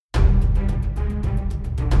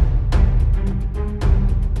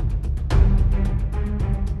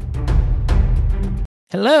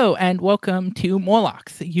Hello and welcome to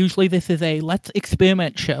Morlocks. Usually this is a Let's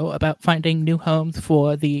Experiment show about finding new homes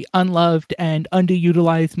for the unloved and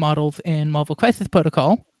underutilized models in Marvel Crisis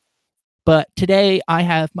Protocol. But today I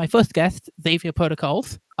have my first guest, Xavier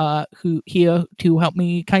Protocols, who here to help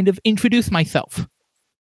me kind of introduce myself.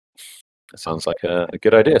 That sounds like a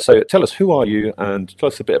good idea. So tell us, who are you, and tell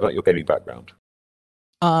us a bit about your gaming background.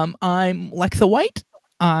 I'm Lexa White.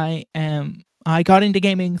 I got into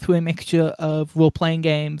gaming through a mixture of role-playing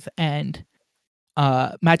games and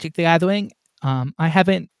Magic the Gathering. I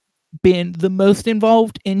haven't been the most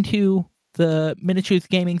involved into the miniatures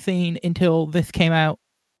gaming scene until this came out,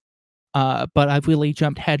 but I've really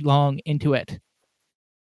jumped headlong into it.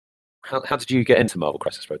 How did you get into Marvel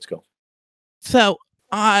Crisis Protocol? So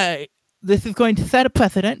this is going to set a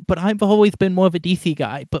precedent, but I've always been more of a DC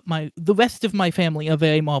guy, but the rest of my family are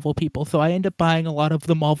very Marvel people, so I end up buying a lot of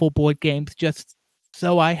the Marvel board games just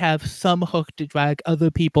so I have some hook to drag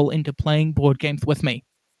other people into playing board games with me.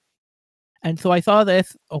 And so I saw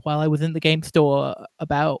this while I was in the game store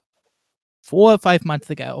about 4 or 5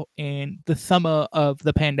 months ago in the summer of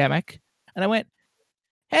the pandemic, and I went,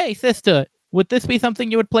 "Hey, sister, would this be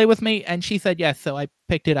something you would play with me?" And she said yes, so I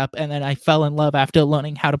picked it up, and then I fell in love after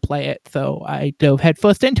learning how to play it, so I dove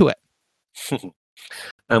headfirst into it.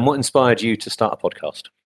 And what inspired you to start a podcast?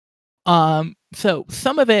 So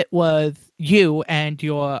some of it was you and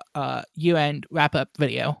your year-end wrap-up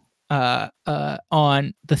video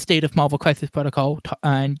on the state of Marvel Crisis Protocol,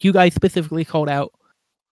 and you guys specifically called out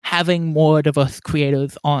having more diverse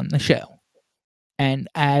creators on the show. And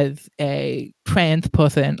as a trans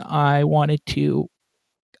person,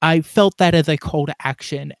 I felt that as a call to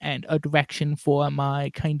action and a direction for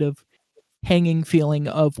my kind of hanging feeling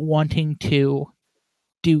of wanting to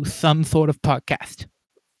do some sort of podcast.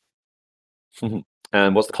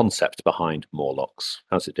 And what's the concept behind Morlocks?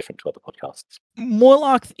 How's it different to other podcasts?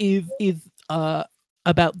 Morlocks is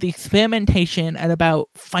about the experimentation and about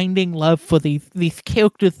finding love for these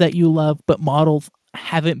characters that you love, but models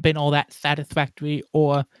haven't been all that satisfactory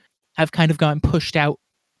or have kind of gone pushed out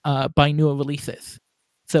by newer releases.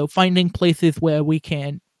 So finding places where we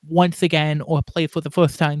can once again or play for the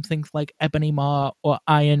first time things like Ebony Maw or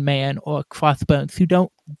Iron Man or Crossbones who don't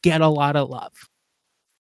get a lot of love.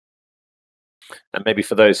 And maybe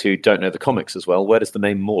for those who don't know the comics as well, where does the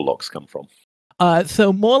name Morlocks come from?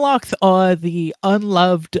 So Morlocks are the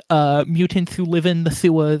unloved mutants who live in the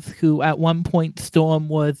sewers who at one point Storm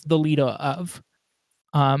was the leader of.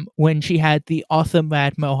 When she had the awesome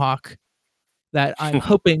rad mohawk that I'm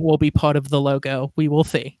hoping will be part of the logo. We will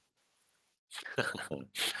see.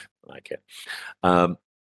 Like it. So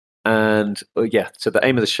the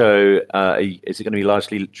aim of the show, is it going to be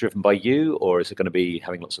largely driven by you, or is it going to be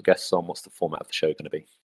having lots of guests on? What's the format of the show going to be?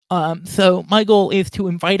 So my goal is to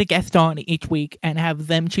invite a guest on each week and have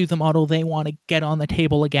them choose a model they want to get on the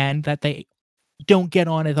table again that they don't get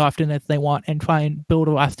on as often as they want, and try and build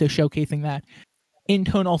a roster showcasing that. In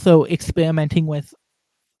turn, also experimenting with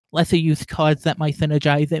lesser used cards that might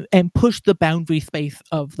synergize and push the boundary space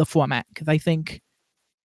of the format, because I think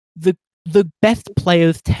the best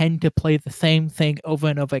players tend to play the same thing over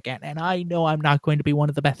and over again, and I know I'm not going to be one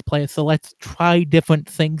of the best players, so let's try different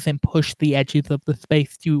things and push the edges of the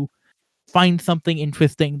space to find something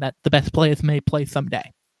interesting that the best players may play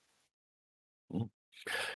someday.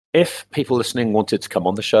 If people listening wanted to come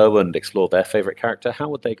on the show and explore their favorite character, how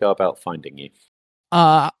would they go about finding you?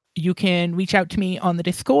 You can reach out to me on the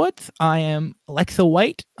Discords. I am Alexa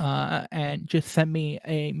White, and just send me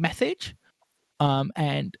a message.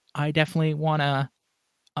 And I definitely want to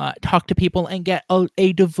talk to people and get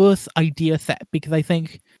a diverse idea set, because I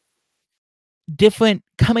think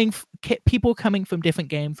people coming from different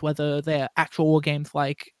games, whether they're actual war games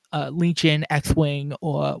like Legion, X-Wing,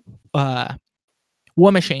 or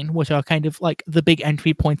War Machine, which are kind of like the big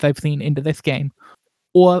entry points I've seen into this game,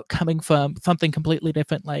 or coming from something completely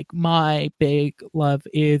different, like my big love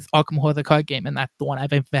is Arkham Horror the card game, and that's the one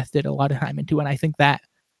I've invested a lot of time into, and I think that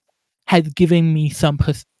has given me some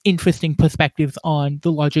interesting perspectives on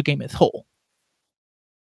the larger game as whole.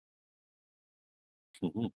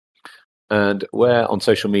 Mm-hmm. And where on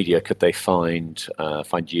social media could they find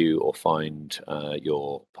you or find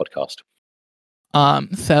your podcast?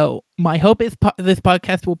 So my hope is this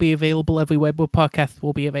podcast will be available everywhere where podcasts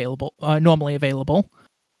will be available, normally available.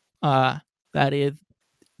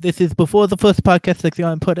 This is before the first podcast that's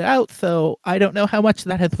going to put it out, so I don't know how much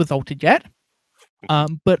that has resulted yet.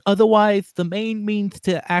 But otherwise, the main means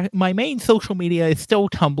my main social media is still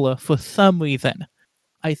Tumblr for some reason.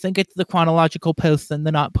 I think it's the chronological posts and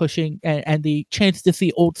the not pushing and the chance to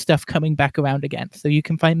see old stuff coming back around again. So you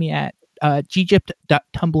can find me at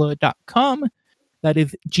ggypt.tumblr.com. That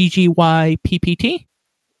is GGYPPT.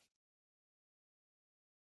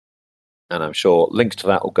 And I'm sure links to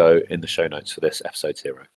that will go in the show notes for this episode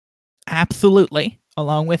 0. Absolutely.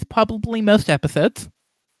 Along with probably most episodes.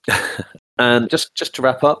 And just to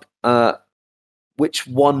wrap up, which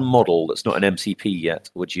one model that's not an MCP yet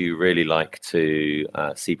would you really like to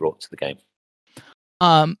see brought to the game?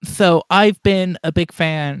 So I've been a big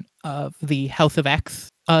fan of the House of X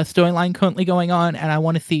storyline currently going on, and I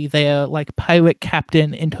want to see their like pirate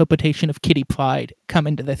captain interpretation of Kitty Pryde come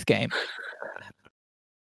into this game.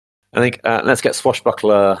 I think let's get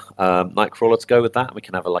Swashbuckler Nightcrawler to go with that. We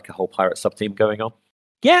can have a whole pirate sub-team going on.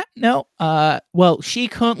 Yeah, no. Well, she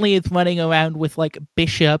currently is running around with like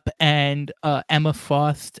Bishop and Emma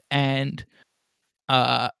Frost and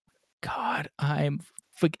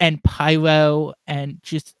and Pyro, and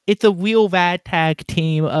just it's a real rad tag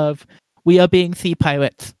team of we are being sea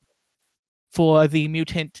pirates for the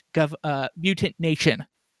mutant nation.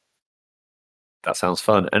 That sounds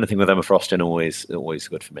fun. Anything with Emma Frost in always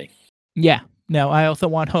good for me. Yeah, no, I also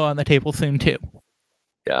want her on the table soon too.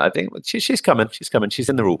 Yeah, I think she's coming. She's coming. She's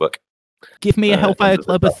in the rulebook. Give me a Hellfire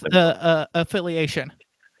Club affiliation.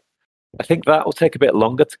 I think that will take a bit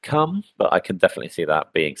longer to come, but I can definitely see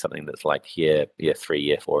that being something that's like year 3,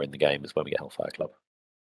 year 4 in the game is when we get Hellfire Club.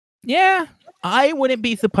 Yeah, I wouldn't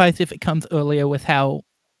be surprised if it comes earlier with how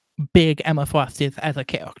big Emma Frost is as a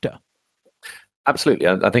character. Absolutely.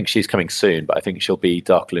 I think she's coming soon, but I think she'll be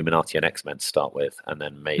Dark Illuminati and X-Men to start with, and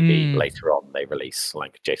then maybe later on they release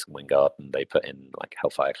like Jason Wingard and they put in like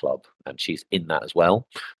Hellfire Club, and she's in that as well.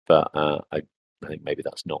 But I think maybe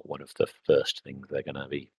that's not one of the first things they're going to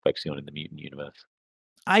be focusing on in the mutant universe.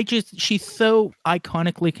 She's so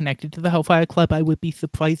iconically connected to the Hellfire Club, I would be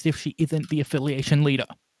surprised if she isn't the affiliation leader.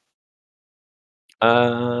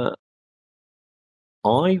 I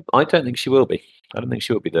don't think she will be. I don't think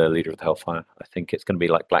she will be the leader of the Hellfire. I think it's going to be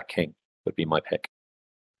like Black King would be my pick.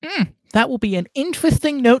 That will be an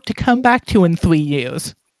interesting note to come back to in 3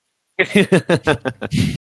 years.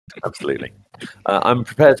 Absolutely. I'm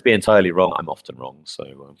prepared to be entirely wrong. I'm often wrong.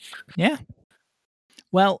 So yeah.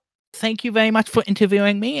 Well, thank you very much for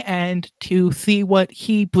interviewing me, and to see what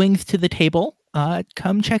he brings to the table,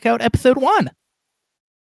 come check out episode 1.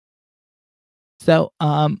 So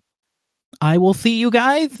I will see you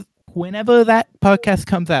guys whenever that podcast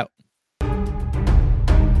comes out.